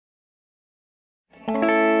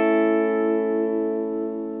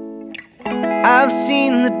I've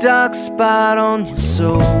seen the dark spot on your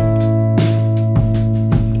soul.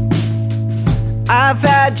 I've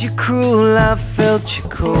had you cruel, I've felt you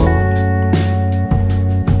cold.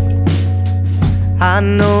 I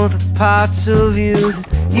know the parts of you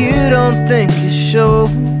that you don't think you show,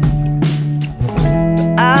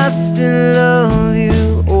 but I still love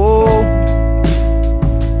you. Oh,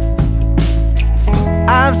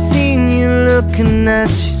 I've seen you looking at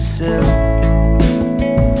yourself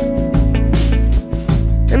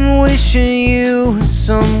and wishing you were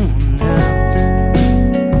someone else,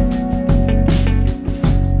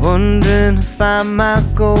 wondering if I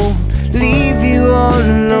might go leave you all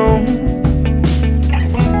alone.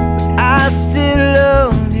 But I still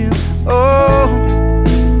love you. Oh,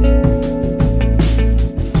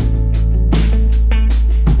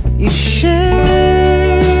 you shake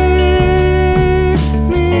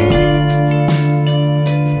me,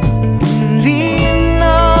 leave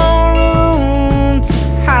no room to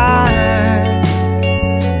hide.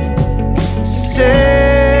 Saved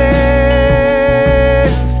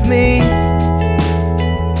me,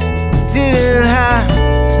 didn't have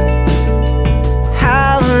to.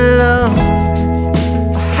 How I love,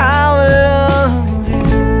 how I love you.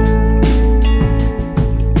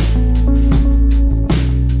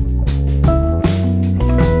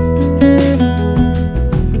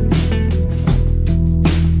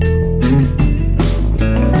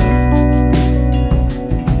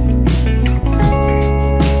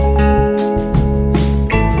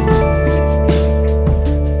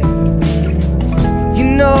 You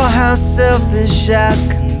know how selfish I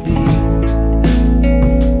can be.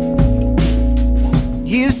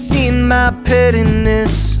 You've seen my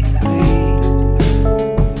pettiness and greed,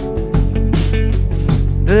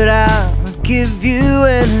 but I would give you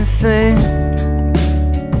anything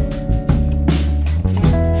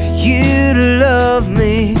for you to love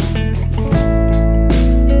me.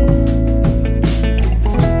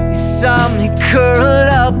 You saw me curled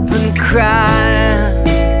up and crying.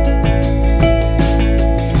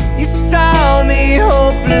 You saw me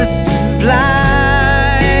hopeless and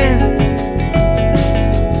blind.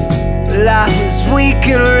 Well, I was weak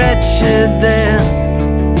and wretched then.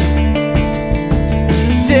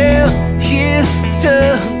 Still, you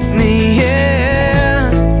took me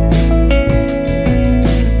in.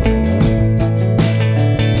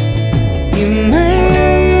 You made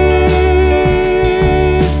me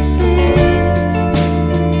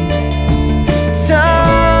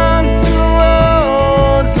turn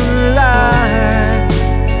towards the light.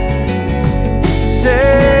 You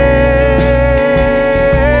saved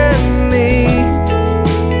me,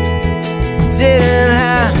 didn't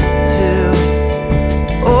have to.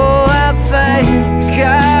 Oh, I thank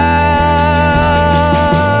God.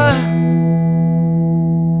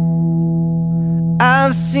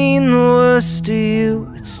 I've seen the worst of you,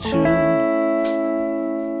 it's true,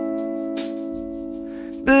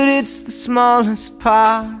 but it's the smallest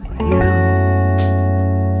part of you.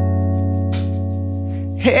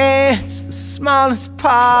 Hey, it's the smallest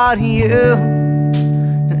part of you,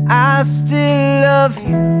 and I still love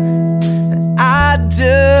you, and I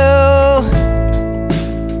do.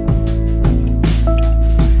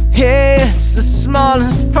 Hey, it's the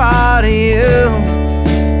smallest part of you,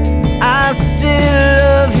 I still